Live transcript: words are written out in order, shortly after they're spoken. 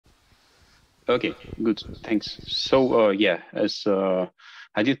Okay, good. Thanks. So, yeah, as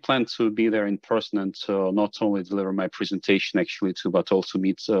I did plan to be there in person and not only deliver my presentation actually too, but also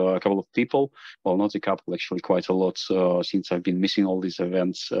meet a couple of people. Well, not a couple, actually quite a lot, since I've been missing all these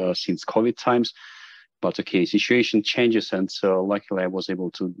events since COVID times. But okay, situation changes, and luckily I was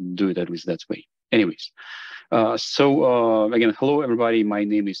able to do it at least that way. Anyways, again, hello everybody. My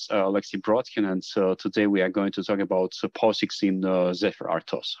name is Alexey Brodkin, and today we are going to talk about POSIX in Zephyr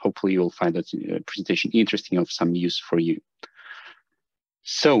RTOS. Hopefully, you'll find that presentation interesting, of some use for you.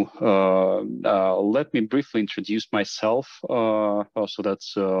 So let me briefly introduce myself so that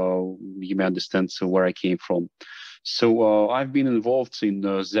you may understand where I came from. So I've been involved in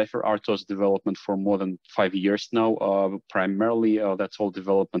Zephyr RTOS development for more than 5 years now. Primarily, that's all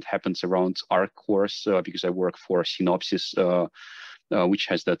development happens around Arc cores because I work for Synopsys, which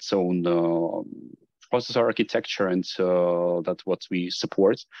has its own processor architecture, and that's what we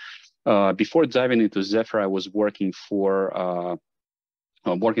support. Before diving into Zephyr, I was working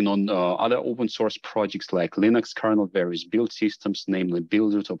on other open source projects like Linux kernel, various build systems, namely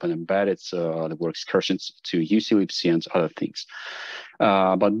Buildroot, Open Embedded, the work excursions to UClipsy and other things.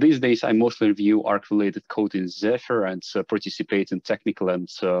 But these days, I mostly review Arc-related code in Zephyr and participate in technical and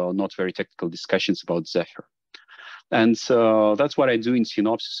not very technical discussions about Zephyr. And that's what I do in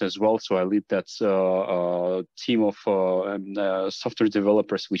Synopsys as well. So I lead that team of software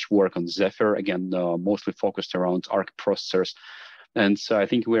developers which work on Zephyr, again, mostly focused around Arc processors. And so I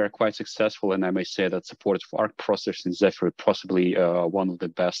think we are quite successful, and I may say that support for Arc processors in Zephyr is possibly one of the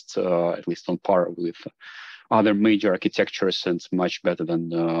best, at least on par with other major architectures, and much better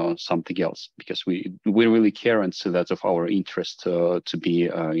than something else, because we really care, and so that's of our interest to be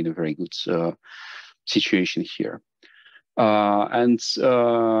in a very good situation here. For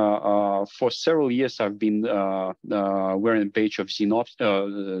several years, I've been wearing a badge of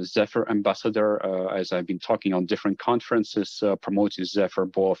Zephyr ambassador, as I've been talking on different conferences, promoting Zephyr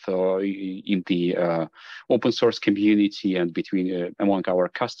both in the open source community and between among our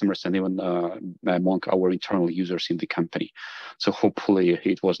customers, and even among our internal users in the company. So hopefully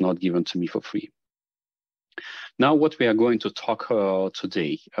it was not given to me for free. Now, what we are going to talk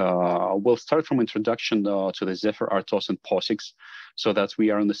today, we'll start from introduction to the Zephyr RTOS and POSIX, so that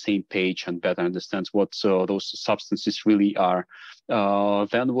we are on the same page and better understand what those substances really are.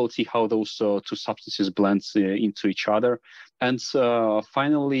 Then we'll see how those two substances blend into each other. And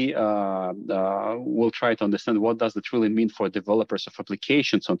finally, we'll try to understand what does it really mean for developers of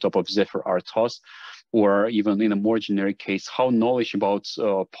applications on top of Zephyr RTOS, or even in a more generic case, how knowledge about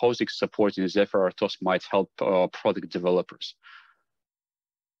POSIX support in Zephyr RTOS might help product developers.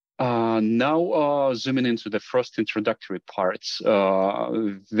 Now, zooming into the first introductory parts,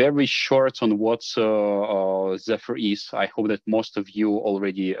 very short on what Zephyr is. I hope that most of you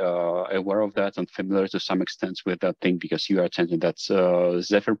already aware of that and familiar to some extent with that thing, because you are attending that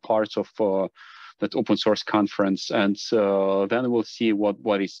Zephyr part of that open source conference. And then we'll see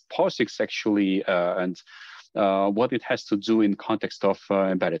what is POSIX actually, and what it has to do in context of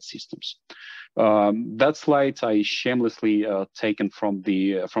embedded systems. That slide I shamelessly taken from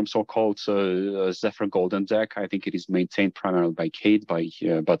so-called Zephyr Golden Deck. I think it is maintained primarily by Kate,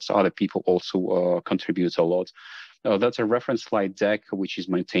 but other people also contribute a lot. That's a reference slide deck which is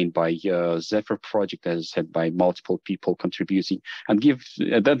maintained by Zephyr project, as I said, by multiple people contributing, and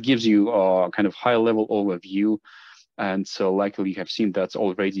that gives you a kind of high-level overview. And so likely you have seen that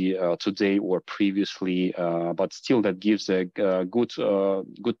already today or previously, but still that gives a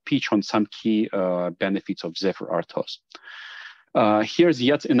good pitch on some key benefits of Zephyr RTOS. Here's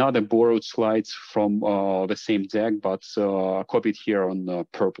yet another borrowed slide from the same deck, but copied here on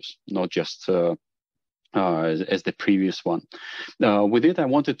purpose, not just as the previous one. With it, I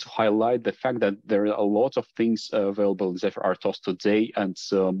wanted to highlight the fact that there are a lot of things available in Zephyr RTOS today, and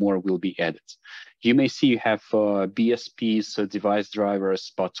more will be added. You may see you have BSPs, device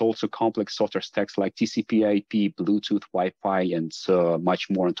drivers, but also complex software stacks like TCP/IP, Bluetooth, Wi-Fi, and much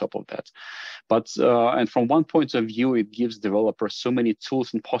more on top of that. But and from one point of view, it gives developers so many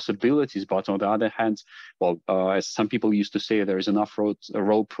tools and possibilities. But on the other hand, well, as some people used to say, there is enough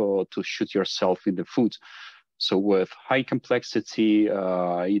rope to shoot yourself in the foot. So with high complexity,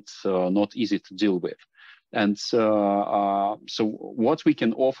 it's not easy to deal with. And so what we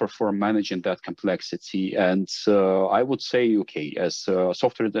can offer for managing that complexity, and I would say, okay, as a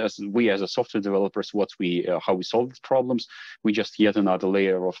software developers, how we solve these problems, we just yet another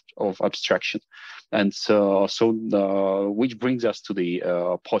layer of abstraction, and which brings us to the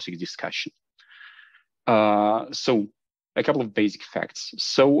POSIX discussion. So A couple of basic facts.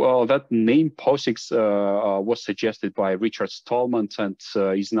 So that name POSIX was suggested by Richard Stallman and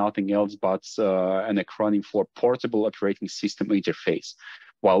is nothing else but an acronym for Portable Operating System Interface,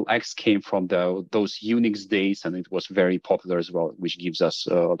 while X came from those Unix days, and it was very popular as well, which gives us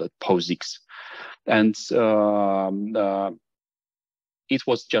the POSIX. And it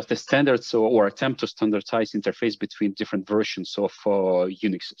was just a standard or attempt to standardize interface between different versions of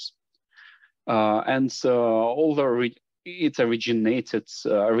Unixes. Although it originated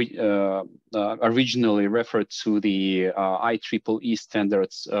originally referred to the IEEE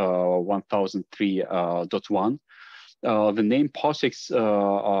standards 1003.1. The name POSIX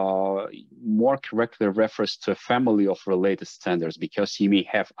more correctly refers to a family of related standards, because you may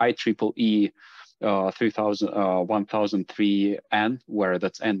have IEEE 1003N, where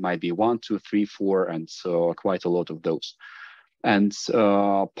that N might be 1, 2, 3, 4, and quite a lot of those. And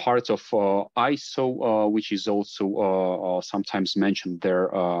part of ISO, which is also sometimes mentioned there,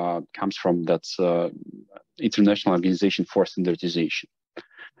 comes from that International Organization for Standardization.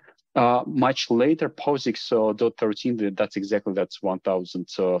 Much later, POSIX 13, that's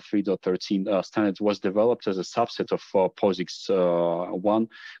 1003.13 standard, was developed as a subset of POSIX 1,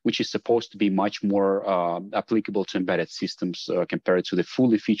 which is supposed to be much more applicable to embedded systems compared to the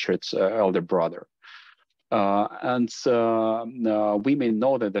fully featured elder brother. We may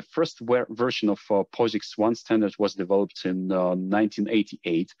know that the first version of POSIX 1 standard was developed in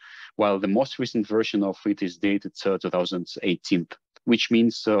 1988, while the most recent version of it is dated 2018, which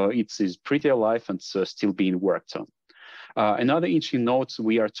means it is pretty alive and still being worked on. Another interesting note,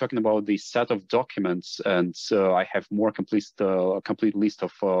 we are talking about the set of documents, and I have more complete list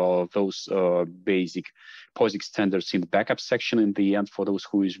of those basic POSIX standards in the backup section in the end for those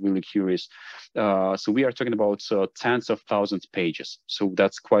who is really curious. So we are talking about tens of thousands of pages. So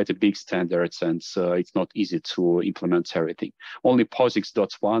that's quite a big standard, and it's not easy to implement everything. Only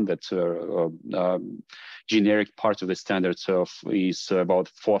POSIX.1, that generic part of the standards is about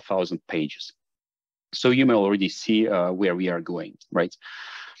 4,000 pages. So you may already see where we are going, right?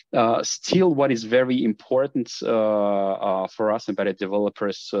 Still, what is very important for us embedded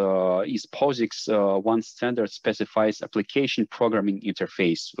developers is POSIX 1 standard specifies application programming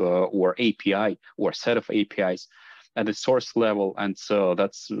interface or API or set of APIs at the source level, and so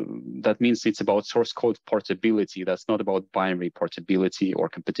that means it's about source code portability. That's not about binary portability or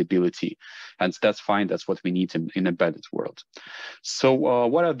compatibility, and that's fine. That's what we need in embedded world. So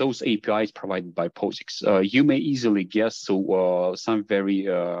what are those APIs provided by POSIX? You may easily guess. So some very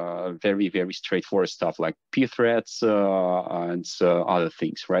straightforward stuff like pthreads and other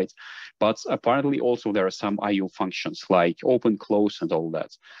things, right? But apparently also there are some IO functions like open, close, and all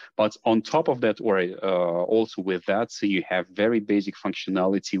that. But on top of that, or also with that, so you have very basic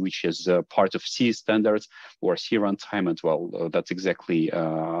functionality, which is part of C standards or C runtime, and well, that's exactly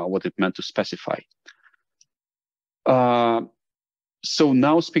what it meant to specify. So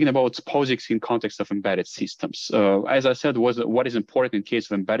now speaking about POSIX in context of embedded systems, as I said, what is important in case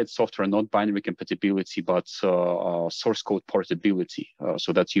of embedded software, not binary compatibility, but source code portability,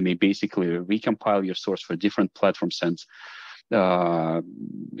 so that you may basically recompile your source for different platforms and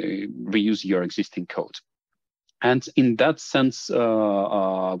reuse your existing code. And in that sense,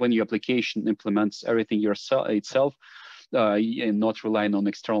 when your application implements everything itself, and not relying on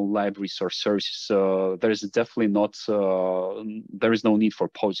external libraries or services, there is definitely not, there is no need for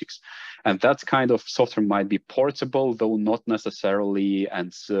POSIX. And that kind of software might be portable, though not necessarily,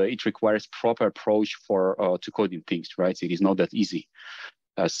 and it requires proper approach for to coding things, right? It is not that easy,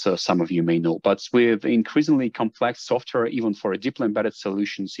 as some of you may know. But with increasingly complex software, even for deeply embedded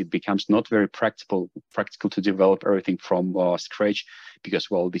solutions, it becomes not very practical to develop everything from scratch,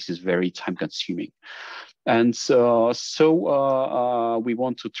 because, well, this is very time consuming. And so we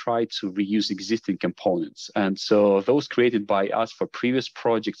want to try to reuse existing components. And so those created by us for previous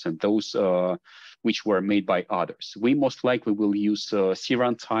projects and those which were made by others. We most likely will use C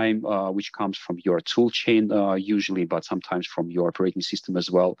runtime, which comes from your tool chain usually, but sometimes from your operating system as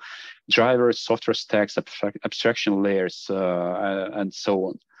well. Drivers, software stacks, abstraction layers, and so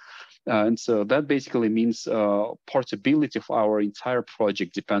on. And so that basically means portability of our entire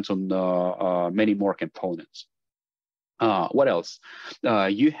project depends on many more components. What else?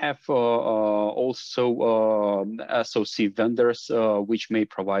 You have also SoC vendors, which may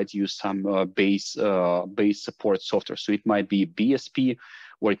provide you some base support software. So it might be BSP,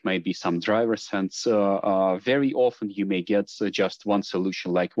 or it might be some drivers. And very often you may get just one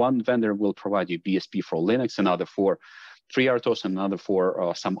solution. Like one vendor will provide you BSP for Linux, another for FreeRTOS, and another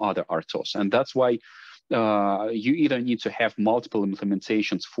for some other RTOS. And that's why you either need to have multiple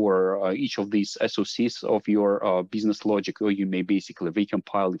implementations for each of these SOCs of your business logic, or you may basically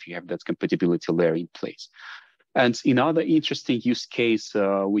recompile if you have that compatibility layer in place. And another interesting use case,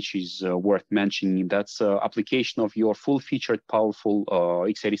 which is worth mentioning, that's application of your full-featured, powerful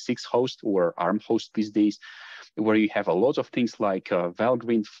x86 host or ARM host these days, where you have a lot of things like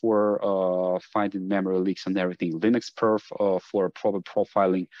Valgrind for finding memory leaks and everything, Linux perf for proper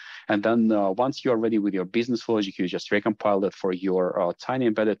profiling. And then once you are ready with your business logic, you just recompile that for your tiny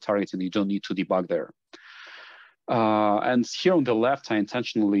embedded targets, and you don't need to debug there. And here on the left, I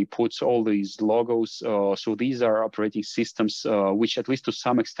intentionally put all these logos. So these are operating systems which, at least to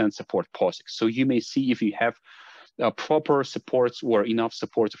some extent, support POSIX. So you may see if you have proper support or enough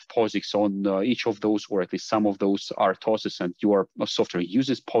support of POSIX on each of those, or at least some of those RTOSs, and your software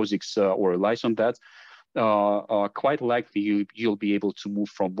uses POSIX or relies on that, quite likely you'll be able to move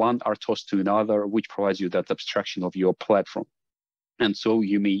from one RTOS to another, which provides you that abstraction of your platform. And so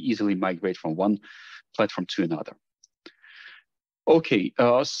you may easily migrate from one platform to another. Okay,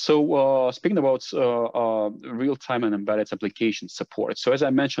 so speaking about real-time and embedded application support. So as I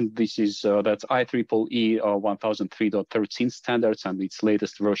mentioned, this is that's IEEE 1003.13 standards, and its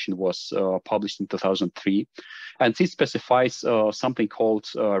latest version was published in 2003. And it specifies something called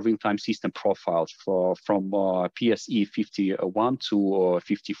real-time system profiles from PSE 51 to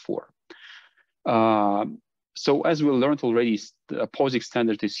 54. So as we learned already, the POSIX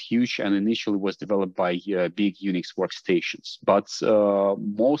standard is huge and initially was developed by big Unix workstations, but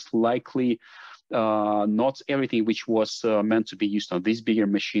most likely not everything which was meant to be used on these bigger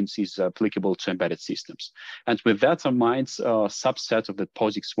machines is applicable to embedded systems. And with that in mind, a subset of the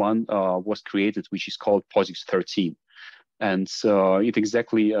POSIX 1 was created, which is called POSIX 13. And it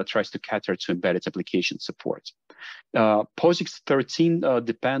exactly tries to cater to embedded application support. POSIX 13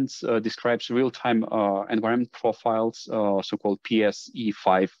 describes real-time environment profiles, so-called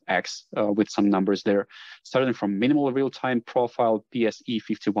PSE5X, with some numbers there, starting from minimal real-time profile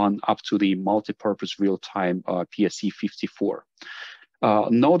PSE51 up to the multi-purpose real-time PSE54.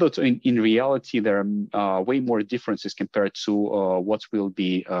 Know that in reality, there are way more differences compared to what will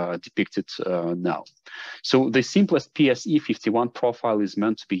be depicted now. So the simplest PSE51 profile is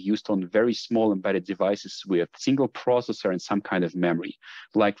meant to be used on very small embedded devices with single processor and some kind of memory,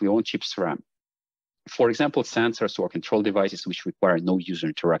 likely on-chip RAM. For example, sensors or control devices which require no user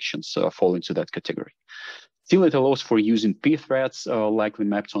interactions fall into that category. Still, it allows for using p-threads, likely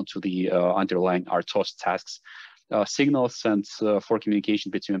mapped onto the underlying RTOS tasks, signals, and for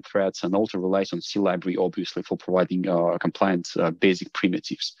communication between threads, and also relies on C library, obviously, for providing compliant basic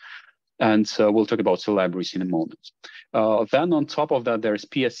primitives. And we'll talk about C libraries in a moment. Then on top of that, there's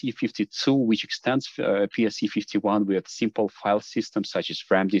PSE52, which extends PSE51 with simple file systems such as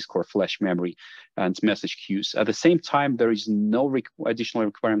RAM disk or flash memory and message queues. At the same time, there is no additional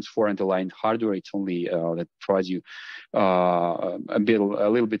requirements for underlying hardware. It only that provides you a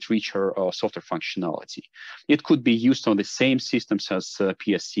little bit richer software functionality. It could be used on the same systems as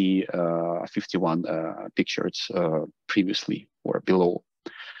PSE51 pictured previously or below.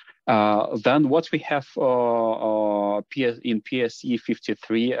 Then what we have in PSE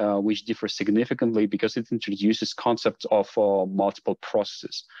 53, which differs significantly because it introduces concept of multiple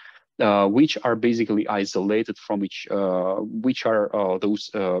processes, which are basically isolated from which are those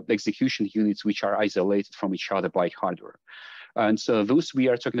execution units which are isolated from each other by hardware. And so those we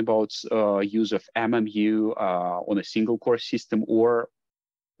are talking about use of MMU on a single core system, or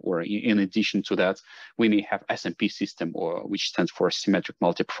in addition to that, we may have SMP system, which stands for symmetric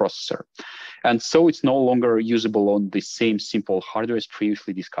multiprocessor. And so it's no longer usable on the same simple hardware as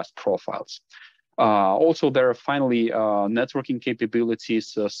previously discussed profiles. Also, there are finally networking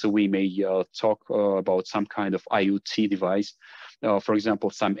capabilities. So we may talk about some kind of IoT device, for example,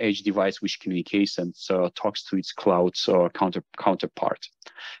 some edge device which communicates and talks to its cloud counterpart.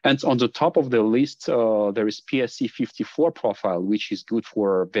 And on the top of the list, there is PSE54 profile, which is good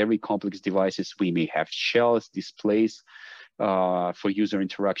for very complex devices. We may have shells, displays for user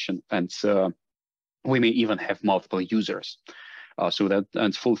interaction, and we may even have multiple users. So that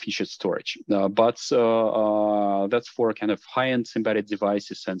and full-featured storage, but that's for kind of high-end embedded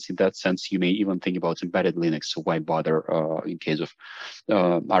devices. And in that sense, you may even think about embedded Linux. So why bother in case of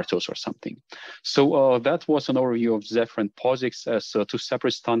RTOS or something? So that was an overview of Zephyr and POSIX as two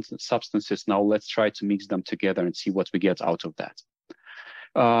separate substances. Now let's try to mix them together and see what we get out of that.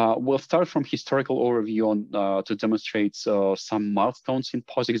 We'll start from historical overview on to demonstrate some milestones in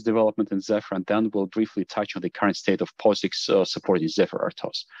POSIX development in Zephyr, and then we'll briefly touch on the current state of POSIX supporting Zephyr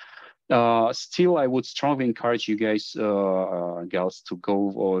RTOS. Still, I would strongly encourage you guys, gals, to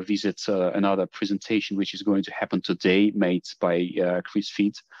go or visit another presentation, which is going to happen today, made by Chris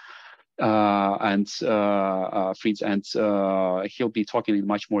Fritz, and he'll be talking in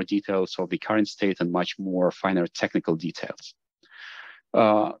much more details of the current state and much more finer technical details.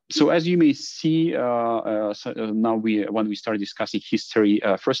 So as you may see, now when we start discussing history,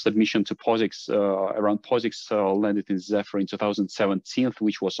 first submission to POSIX around POSIX landed in Zephyr in 2017,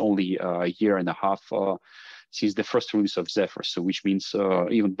 which was only a year and a half since the first release of Zephyr. So which means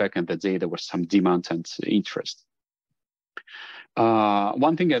even back in the day, there was some demand and interest.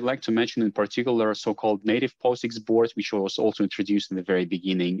 One thing I'd like to mention in particular, so-called native POSIX board, which was also introduced in the very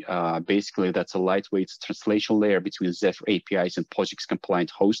beginning. Basically, that's a lightweight translation layer between Zephyr APIs and POSIX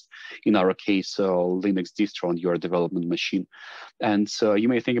compliant host, in our case, Linux distro on your development machine. And you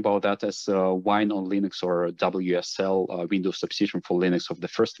may think about that as Wine on Linux or WSL, Windows substitution for Linux of the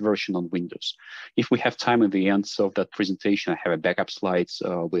first version on Windows. If we have time at the end of that presentation, I have a backup slides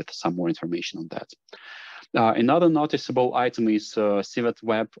with some more information on that. Another noticeable item is Civet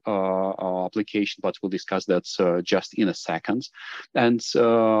Web application, but we'll discuss that just in a second. And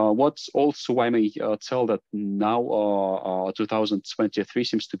what's also I may tell that now 2023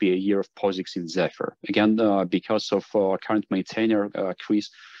 seems to be a year of POSIX in Zephyr. Again, because of current maintainer, Chris,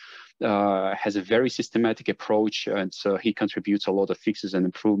 has a very systematic approach, and he contributes a lot of fixes and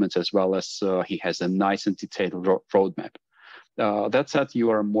improvements, as well as he has a nice and detailed roadmap. That said, you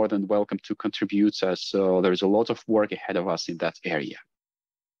are more than welcome to contribute, as there's a lot of work ahead of us in that area.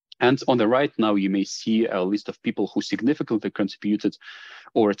 And on the right now, you may see a list of people who significantly contributed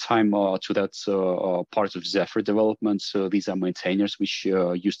over time to that part of Zephyr development. So these are maintainers, which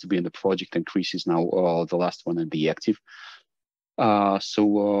used to be in the project, and Chris is now the last one and the active.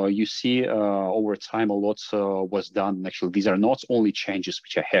 So you see over time a lot was done. Actually, these are not only changes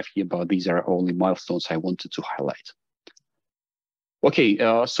which I have here, but these are only milestones I wanted to highlight. Okay,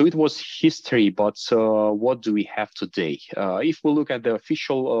 so it was history, but what do we have today? If we look at the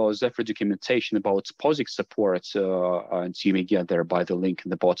official Zephyr documentation about POSIX support, and you may get there by the link in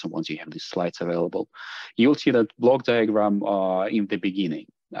the bottom once you have these slides available, you'll see that block diagram in the beginning.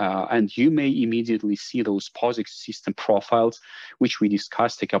 And you may immediately see those POSIX system profiles, which we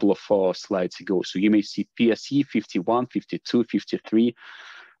discussed a couple of slides ago. So you may see PSE 51, 52, 53.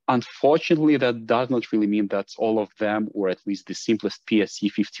 Unfortunately, that does not really mean that all of them, or at least the simplest PSE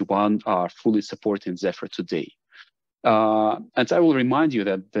 51, are fully supported in Zephyr today. And I will remind you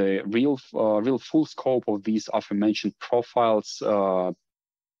that the real full scope of these aforementioned profiles are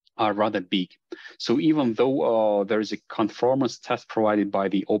rather big. So even though there is a conformance test provided by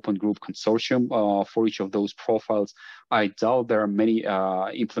the Open Group Consortium for each of those profiles, I doubt there are many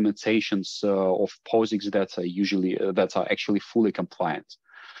implementations of POSIX that are actually fully compliant.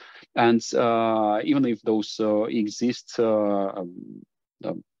 And even if those exist, probably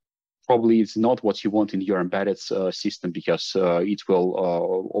it's not what you want in your embedded system, because it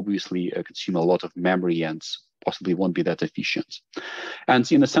will obviously consume a lot of memory and possibly won't be that efficient.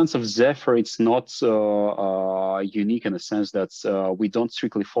 And in the sense of Zephyr, it's not unique in the sense that we don't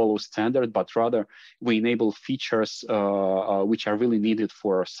strictly follow standard, but rather we enable features which are really needed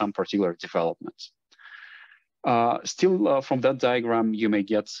for some particular development. Still, from that diagram, you may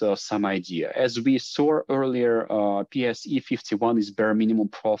get some idea. As we saw earlier, PSE 51 is bare minimum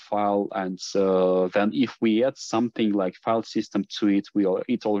profile, and then if we add something like file system to it,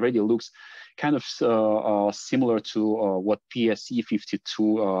 it already looks kind of similar to what PSE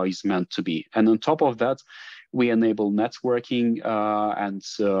 52 is meant to be. And on top of that, we enable networking and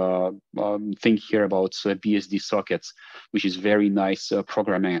think here about BSD sockets, which is very nice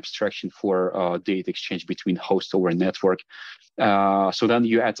programming abstraction for data exchange between host over network. So then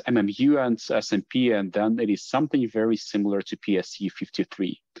you add MMU and SMP, and then it is something very similar to PSE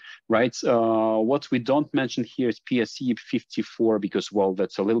 53, right? What we don't mention here is PSE 54, because, well,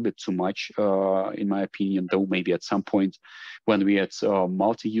 that's a little bit too much, in my opinion, though maybe at some point when we add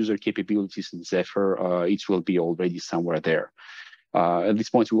multi-user capabilities in Zephyr, it will be already somewhere there. At this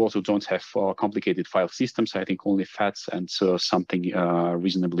point, we also don't have complicated file systems. I think only FATs and something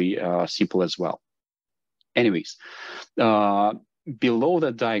reasonably simple as well. Anyways, below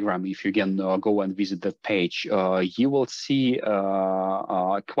that diagram, if you again go and visit that page, you will see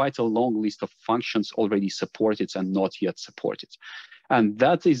quite a long list of functions already supported and not yet supported. And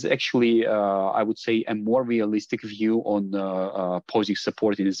that is actually, I would say, a more realistic view on POSIX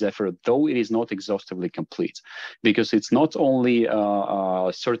support in Zephyr, though it is not exhaustively complete, because it's not only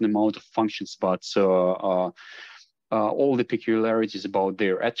a certain amount of functions, but all the peculiarities about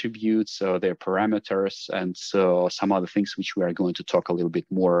their attributes, their parameters, and some other things which we are going to talk a little bit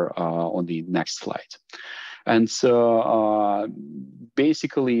more on the next slide. And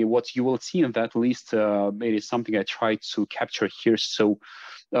basically, what you will see in that list, it is something I tried to capture here. So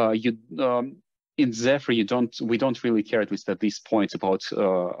in Zephyr, we don't really care, at least at this point, about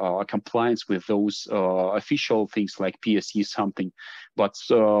compliance with those official things like PSE something, but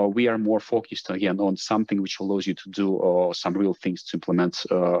we are more focused again on something which allows you to do some real things to implement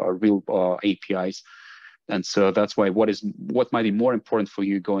real APIs. And so that's why what might be more important for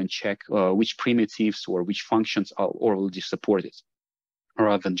you, go and check which primitives or which functions are already supported,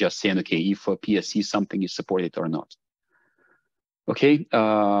 rather than just saying, okay, if a PSE something is supported or not. Okay.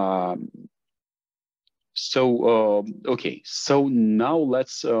 So now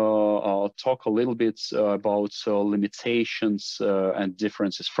let's talk a little bit about limitations and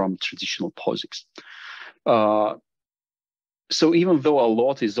differences from traditional POSIX. So even though a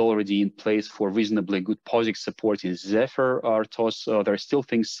lot is already in place for reasonably good POSIX support in Zephyr RTOS, there are still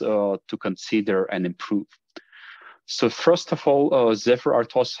things to consider and improve. So first of all, Zephyr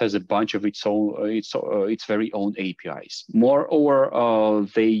RTOS has a bunch of its very own APIs. Moreover,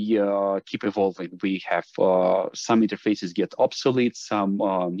 they keep evolving. We have some interfaces get obsolete, some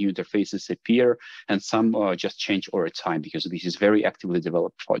new interfaces appear, and some just change over time, because this is very actively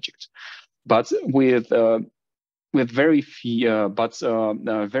developed project. But with very few,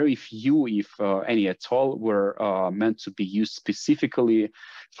 very few, if any at all, were meant to be used specifically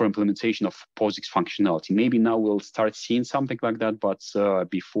for implementation of POSIX functionality. Maybe now we'll start seeing something like that, but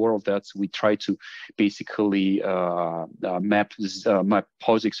before of that, we try to basically map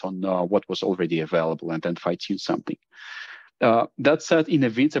POSIX on what was already available and then fine-tune something. That said,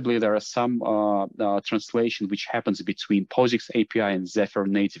 inevitably, there are some translation which happens between POSIX API and Zephyr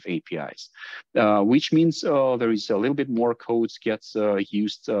native APIs, which means there is a little bit more code gets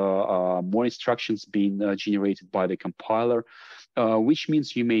used, more instructions being generated by the compiler, which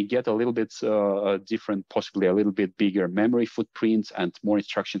means you may get a little bit different, possibly a little bit bigger memory footprint and more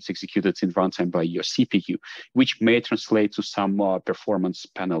instructions executed in runtime by your CPU, which may translate to some performance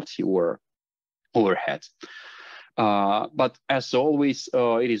penalty or overhead. But as always,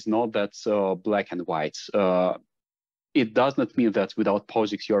 it is not that black and white. It does not mean that without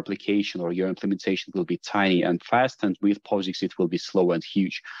POSIX, your application or your implementation will be tiny and fast, and with POSIX, it will be slow and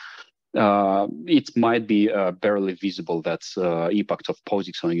huge. It might be barely visible, that impact of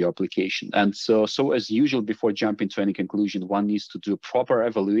POSIX on your application. And so as usual, before jumping to any conclusion, one needs to do proper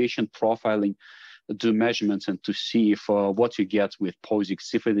evaluation, profiling, do measurements, and to see if what you get with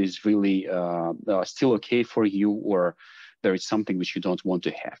POSIX, if it is really still okay for you, or there is something which you don't want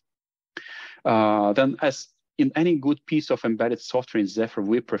to have. Then, as in any good piece of embedded software in Zephyr,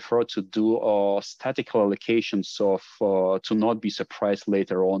 we prefer to do statical allocations to not be surprised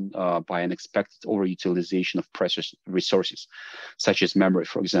later on by unexpected overutilization of precious resources, such as memory,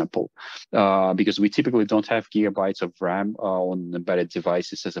 for example, because we typically don't have gigabytes of RAM on embedded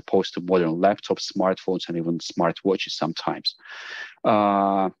devices, as opposed to modern laptops, smartphones, and even smartwatches sometimes.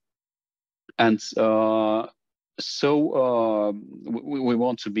 So we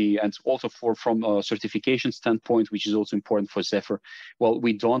want to be, and also from a certification standpoint, which is also important for Zephyr, well,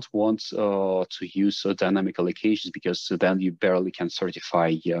 we don't want to use dynamic allocations, because then you barely can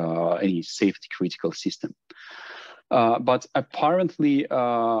certify any safety critical system. But apparently,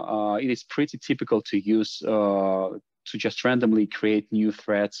 it is pretty typical to use to just randomly create new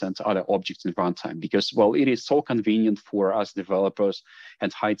threads and other objects in runtime, because, well, it is so convenient for us developers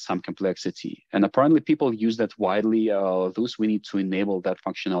and hides some complexity. And apparently people use that widely. Thus, we need to enable that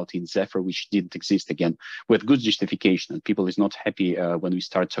functionality in Zephyr, which didn't exist, again, with good justification. And people is not happy when we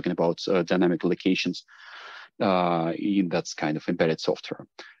start talking about dynamic allocations in that kind of embedded software.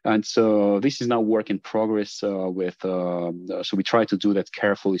 And so this is now work in progress so we try to do that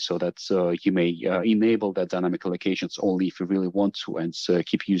carefully, so that you may enable that dynamic allocations only if you really want to, and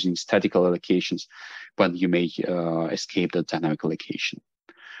keep using statical allocations, but you may escape the dynamic allocation.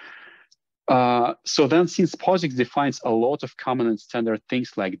 So then, since POSIX defines a lot of common and standard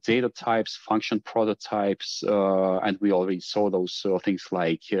things like data types, function prototypes, and we already saw those things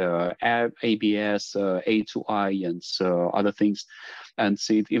like ABS, A to I, and other things, and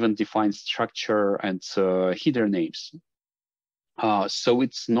so it even defines structure and header names. So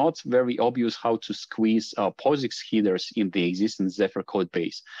it's not very obvious how to squeeze POSIX headers in the existing Zephyr code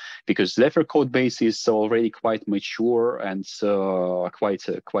base, because Zephyr code base is already quite mature and there are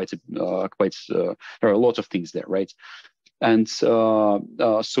a lot of things there, right? And so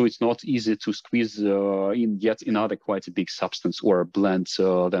it's not easy to squeeze in yet another quite a big substance or blend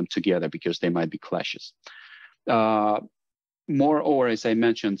them together, because they might be clashes. Moreover, as I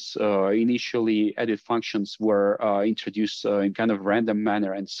mentioned, initially added functions were introduced in kind of random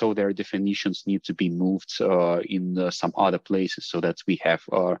manner, and so their definitions need to be moved in some other places so that we have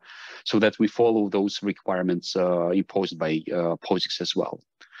so that we follow those requirements imposed by POSIX as well.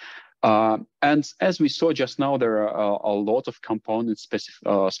 And as we saw just now, there are a lot of components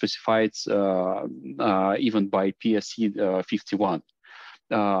specified even by PSC 51.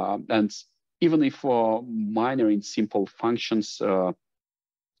 And even if minor in simple functions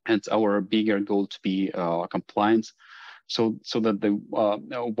and our bigger goal to be compliant, so that the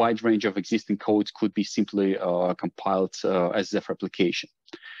wide range of existing code could be simply compiled as Zephyr application.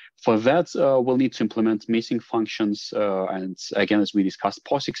 For that, we'll need to implement missing functions. And again, as we discussed,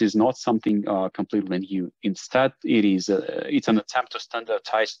 POSIX is not something completely new. Instead, it's an attempt to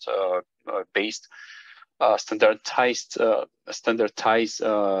standardize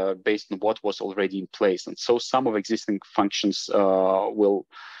based on what was already in place. And so some of existing functions will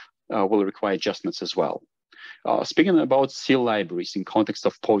require adjustments as well. Speaking about C libraries in context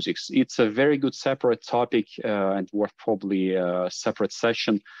of POSIX, it's a very good separate topic and worth probably a separate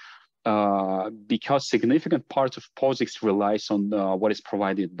session because significant part of POSIX relies on what is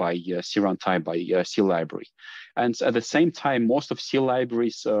provided by C runtime, by C library. And at the same time, most of C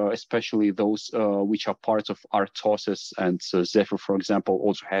libraries, especially those which are part of RTOS, and Zephyr, for example,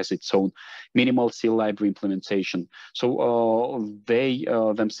 also has its own minimal C library implementation. So they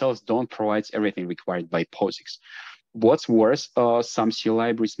themselves don't provide everything required by POSIX. What's worse, some C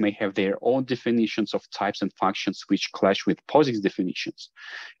libraries may have their own definitions of types and functions which clash with POSIX definitions.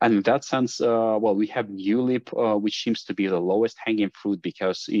 And in that sense, well, we have ULib, which seems to be the lowest hanging fruit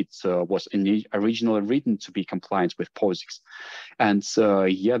because it was originally written to be compliant with POSIX. And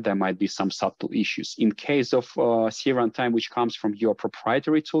yet there might be some subtle issues. In case of C runtime, which comes from your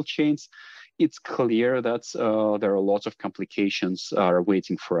proprietary tool chains, it's clear that there are lots of complications are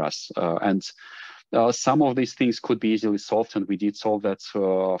waiting for us. Some of these things could be easily solved, and we did solve that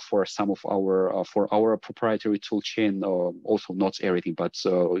for some of our proprietary tool chain. Also, not everything, but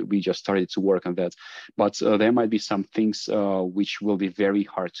we just started to work on that. But there might be some things which will be very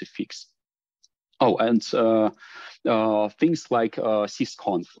hard to fix. Oh, and things like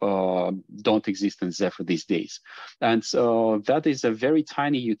sysconf don't exist in Zephyr these days. And that is a very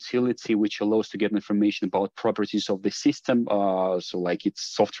tiny utility which allows to get information about properties of the system, so like its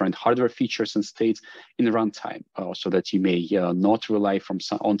software and hardware features and states in runtime, so that you may not rely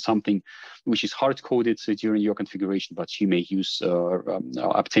on something which is hard-coded during your configuration, but you may use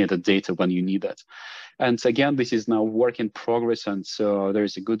obtain the data when you need that. And again, this is now work in progress, and there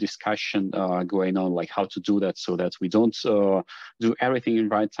is a good discussion going on, like how to do that so that we don't do everything in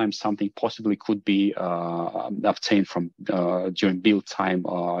right time. Something possibly could be obtained from during build time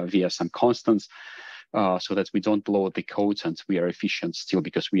via some constants, so that we don't blow the code and we are efficient still,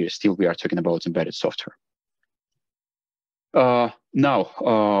 because we are talking about embedded software.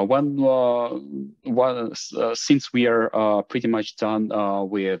 Since we are pretty much done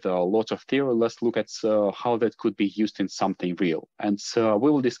with a lot of theory, let's look at how that could be used in something real. And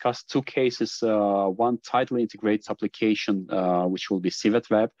we will discuss two cases. One tightly integrates application, which will be Civet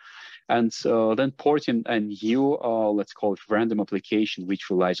Web, and then porting a new, let's call it random application, which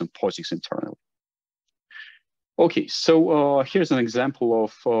relies on POSIX internally. Okay, so here's an example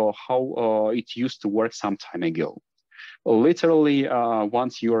of how it used to work some time ago. Literally,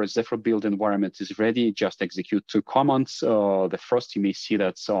 once your Zephyr build environment is ready, just execute two commands. The first, you may see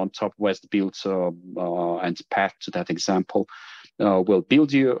that's on top West build and path to that example will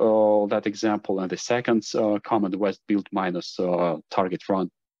build you that example. And the second command, West build minus target run,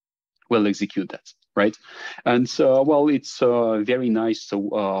 will execute that, right? And well, it's very nice. So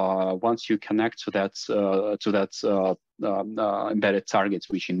once you connect to that embedded targets,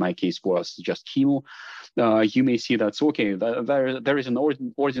 which in my case was just Kimo, you may see that's okay. There is an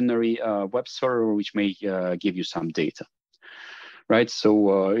ordinary web server which may give you some data, right?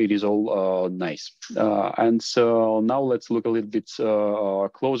 So it is all nice. And so now let's look a little bit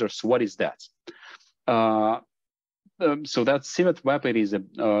closer. So what is that? So that Civet Web, it is a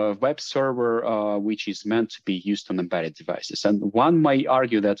web server which is meant to be used on embedded devices. And one might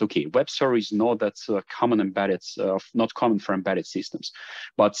argue that, okay, web server is not that common embedded, not common for embedded systems.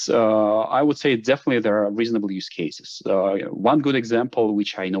 But I would say definitely there are reasonable use cases. One good example,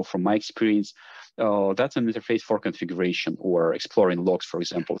 which I know from my experience, that's an interface for configuration or exploring logs, for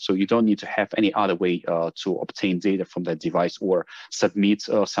example. So you don't need to have any other way to obtain data from that device or submit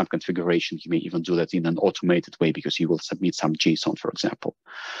some configuration. You may even do that in an automated way because you will submit some JSON, for example.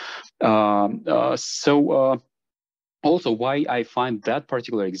 Also, why I find that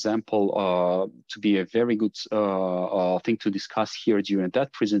particular example to be a very good thing to discuss here during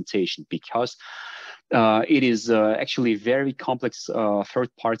that presentation, because it is actually a very complex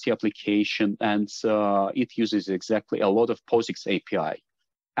third-party application, and it uses exactly a lot of POSIX API.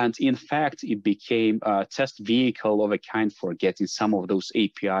 And in fact, it became a test vehicle of a kind for getting some of those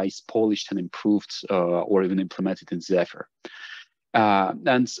APIs polished and improved or even implemented in Zephyr.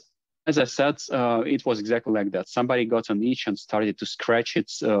 And as I said, it was exactly like that. Somebody got an itch and started to scratch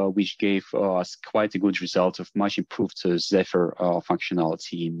it, which gave us quite a good result of much improved Zephyr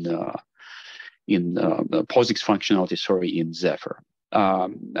functionality in POSIX functionality, sorry, in Zephyr.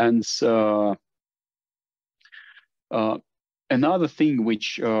 Another thing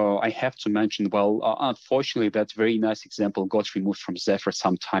which I have to mention, well, unfortunately, that very nice example got removed from Zephyr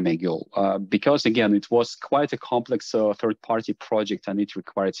some time ago, because again, it was quite a complex third-party project and it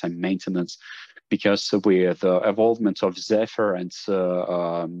required some maintenance, because with the evolvement of Zephyr and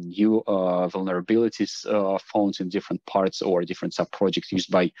new vulnerabilities found in different parts or different sub-projects used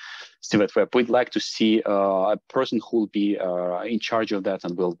by Civet Web, we'd like to see a person who will be in charge of that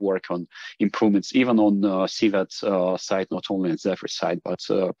and will work on improvements, even on Civet's side, not only on Zephyr side, but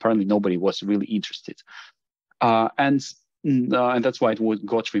apparently nobody was really interested. And that's why it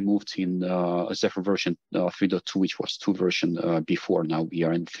got removed in Zephyr version 3.2, which was 2 version before. Now we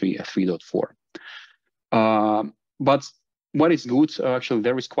are in 3.4. But what is good, actually,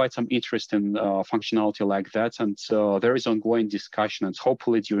 there is quite some interest in functionality like that, and there is ongoing discussion, and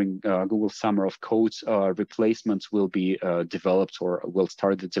hopefully during Google Summer of Code, replacements will be developed or will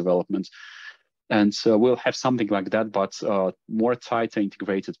start the development. And we'll have something like that, but more tighter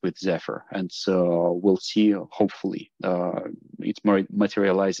integrated with Zephyr. And we'll see, hopefully, it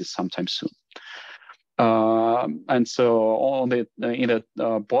materializes sometime soon. And so on in the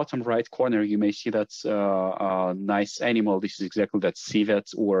bottom right corner, you may see that nice animal. This is exactly that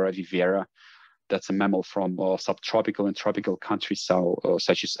civet or vivera. That's a mammal from subtropical and tropical countries,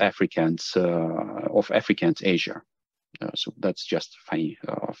 such as Africa and Asia. So that's just a funny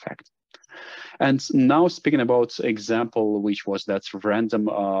fact. And now speaking about example, which was that random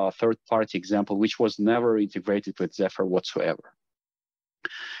third-party example, which was never integrated with Zephyr whatsoever.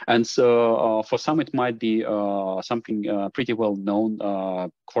 And so for some, it might be something pretty well known,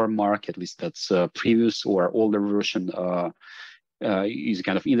 CoreMark, at least that's previous or older version, is a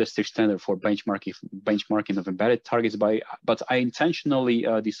kind of industry standard for benchmarking of embedded targets. But I intentionally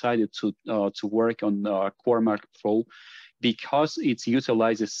decided to work on CoreMark Pro because it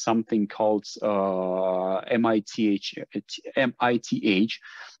utilizes something called MITH,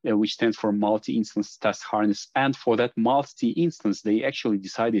 which stands for multi-instance test harness. And for that multi-instance, they actually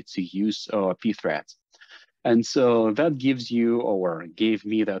decided to use pthreads. And so that gives you, or gave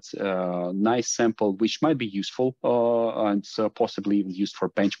me, that nice sample, which might be useful and possibly even used for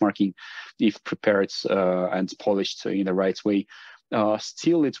benchmarking if prepared and polished in the right way.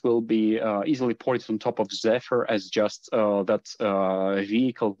 Still, it will be easily ported on top of Zephyr as just that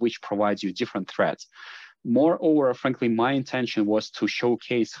vehicle which provides you different threads. Moreover, frankly, my intention was to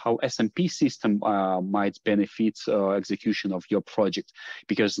showcase how SMP system might benefit execution of your project,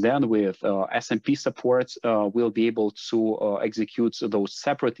 because then with SMP support, we'll be able to execute those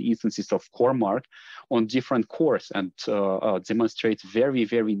separate instances of CoreMark on different cores and demonstrate very,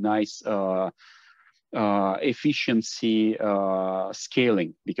 very nice efficiency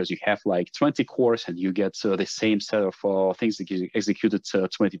scaling, because you have like 20 cores and you get the same set of things executed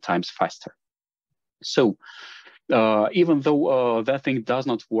 20 times faster. So even though that thing does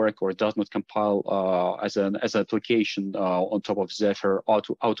not work or does not compile as an application on top of Zephyr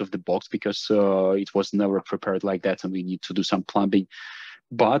out of the box, because it was never prepared like that and we need to do some plumbing.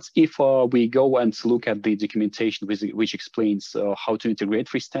 But if we go and look at the documentation which explains how to integrate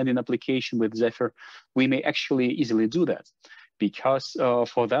freestanding application with Zephyr, we may actually easily do that. Because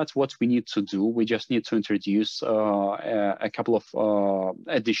for that, what we need to do, we just need to introduce a couple of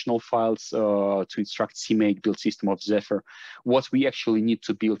additional files to instruct CMake build system of Zephyr, what we actually need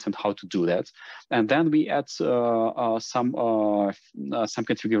to build and how to do that. And then we add some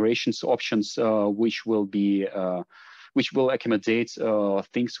configurations options which will accommodate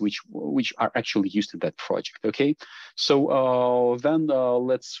things which are actually used in that project, okay? So then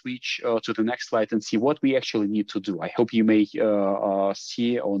let's switch to the next slide and see what we actually need to do. I hope you may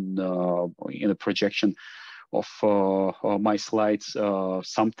see on in the projection of my slides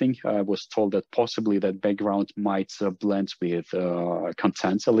something. I was told that possibly that background might blend with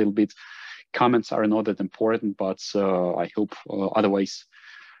content a little bit. Comments are not that important, but I hope otherwise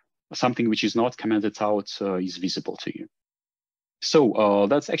something which is not commented out is visible to you. So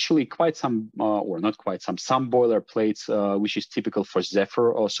that's actually quite some, or not quite some boilerplates, which is typical for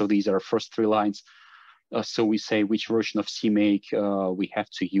Zephyr. Also, these are first 3 lines. So we say which version of CMake we have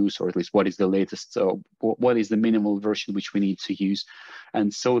to use, or at least what is the latest, what is the minimal version which we need to use.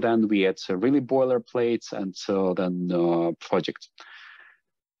 And so then we add really boilerplates, and so then project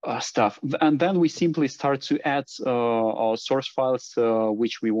stuff. And then we simply start to add our source files,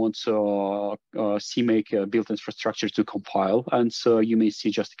 which we want CMake build infrastructure to compile. And so you may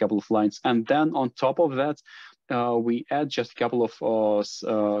see just a couple of lines. And then on top of that, we add just a couple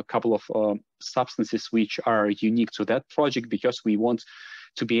of substances which are unique to that project, because we want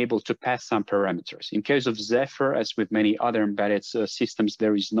to be able to pass some parameters. In case of Zephyr, as with many other embedded systems,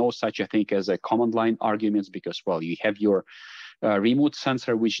 there is no such a thing as a command line arguments, because, well, you have your remote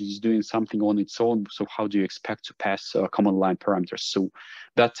sensor which is doing something on its own. So how do you expect to pass command line parameters? So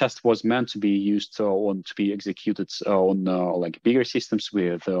that test was meant to be used to be executed on like bigger systems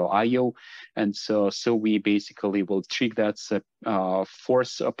with I/O, and so we basically will trick that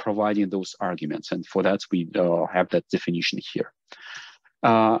force providing those arguments, and for that we have that definition here.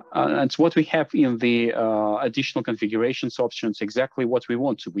 And what we have in the additional configurations options, exactly what we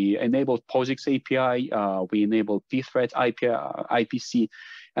want to. We enabled POSIX API, we enabled pthread IPC,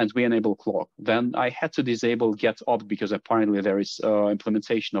 and we enable clock. Then I had to disable get_opt because apparently there is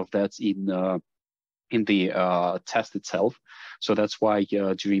implementation of that in the test itself. So that's why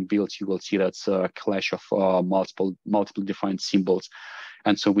during build you will see that's a clash of multiple defined symbols.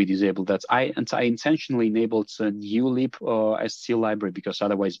 And so we disabled that. I intentionally enabled a new lib SC library, because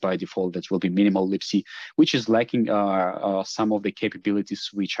otherwise by default that will be minimal libc, which is lacking some of the capabilities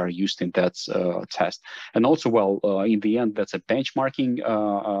which are used in that test. And also, well, in the end, that's a benchmarking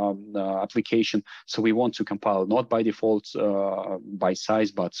application. So we want to compile not by default by size,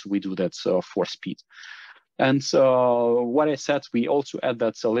 but we do that for speed. And what I said, we also add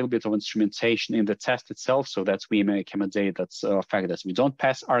that a little bit of instrumentation in the test itself, so that we may accommodate that fact that we don't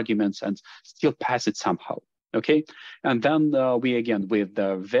pass arguments and still pass it somehow. Okay, and then we again with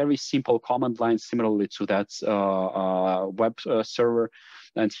the very simple command line, similarly to that web server.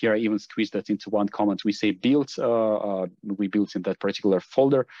 And here I even squeezed that into one comment. We say build, we built in that particular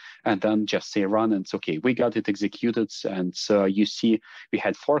folder, and then just say run, and it's okay. We got it executed, and you see we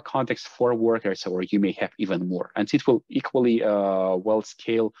had 4 contexts, 4 workers, or you may have even more. And it will equally well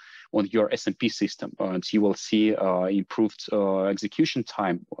scale on your SMP system, and you will see improved execution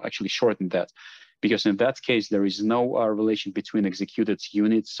time, actually shortened that. Because in that case, there is no relation between executed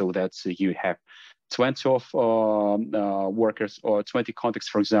units, so that you have 20 of workers or 20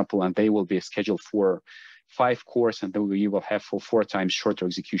 contexts, for example, and they will be scheduled for 5 cores, and then you will have for 4 times shorter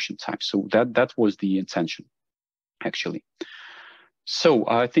execution time. So that was the intention, actually. So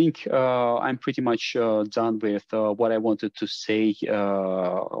I think I'm pretty much done with what I wanted to say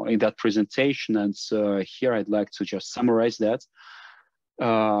in that presentation, and here I'd like to just summarize that.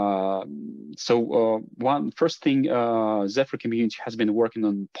 First thing, Zephyr community has been working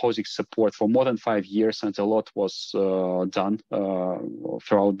on POSIX support for more than 5 years, and a lot was done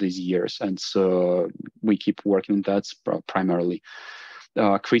throughout these years, and so we keep working on that primarily.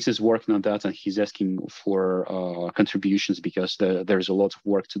 Chris is working on that, and he's asking for contributions because there's a lot of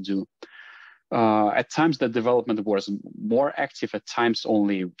work to do. At times, the development was more active. At times,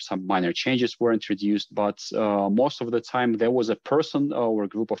 only some minor changes were introduced. But most of the time, there was a person or a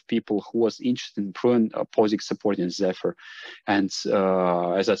group of people who was interested in improving POSIX support in Zephyr. And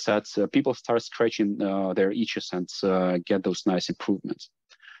as I said, people start scratching their itches and get those nice improvements.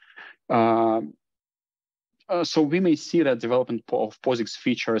 So we may see that development of POSIX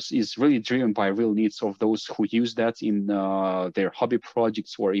features is really driven by real needs of those who use that in their hobby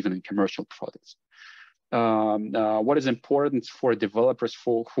projects or even in commercial products. What is important for developers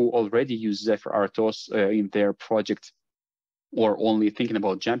who already use Zephyr RTOS in their project or only thinking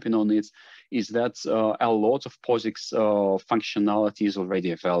about jumping on it is that a lot of POSIX functionality is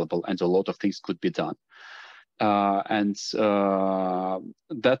already available and a lot of things could be done.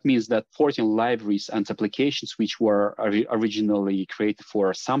 That means that porting libraries and applications which were originally created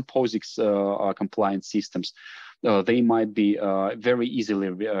for some POSIX compliant systems, they might be very easily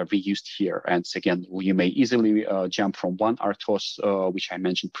reused here. And again, you may easily jump from one RTOS, which I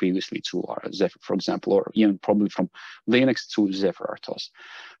mentioned previously, to Zephyr, for example, or even probably from Linux to Zephyr RTOS.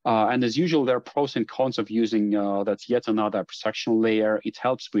 And as usual, there are pros and cons of using that yet another abstraction layer. It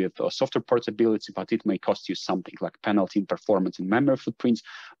helps with software portability, but it may cost you something like penalty in performance and memory footprints,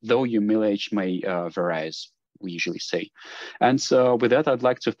 though your mileage may vary, as we usually say. And with that, I'd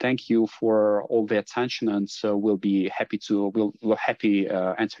like to thank you for all the attention, and we'll be happy to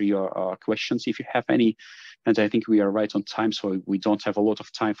answer your questions if you have any. And I think we are right on time, so we don't have a lot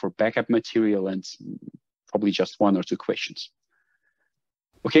of time for backup material and probably just 1 or 2 questions.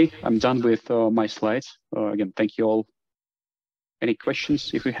 Okay, I'm done with my slides. Again, thank you all. Any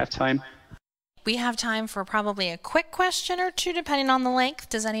questions if we have time? We have time for probably a quick question or 2, depending on the length.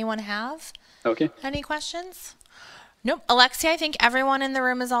 Does anyone have any questions? Nope. Alexey, I think everyone in the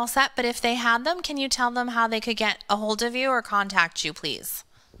room is all set, but if they had them, can you tell them how they could get a hold of you or contact you, please?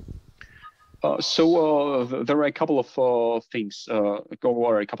 So there are a couple of things, or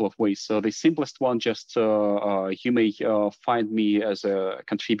a couple of ways. The simplest one, just you may find me as a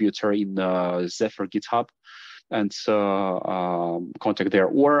contributor in Zephyr GitHub and contact there.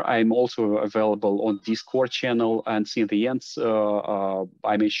 Or I'm also available on Discord channel. And in the end,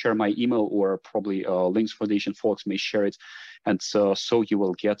 I may share my email, or probably links for the Asian folks may share it. And so you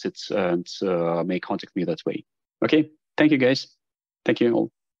will get it and may contact me that way. Okay, thank you guys. Thank you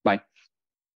all.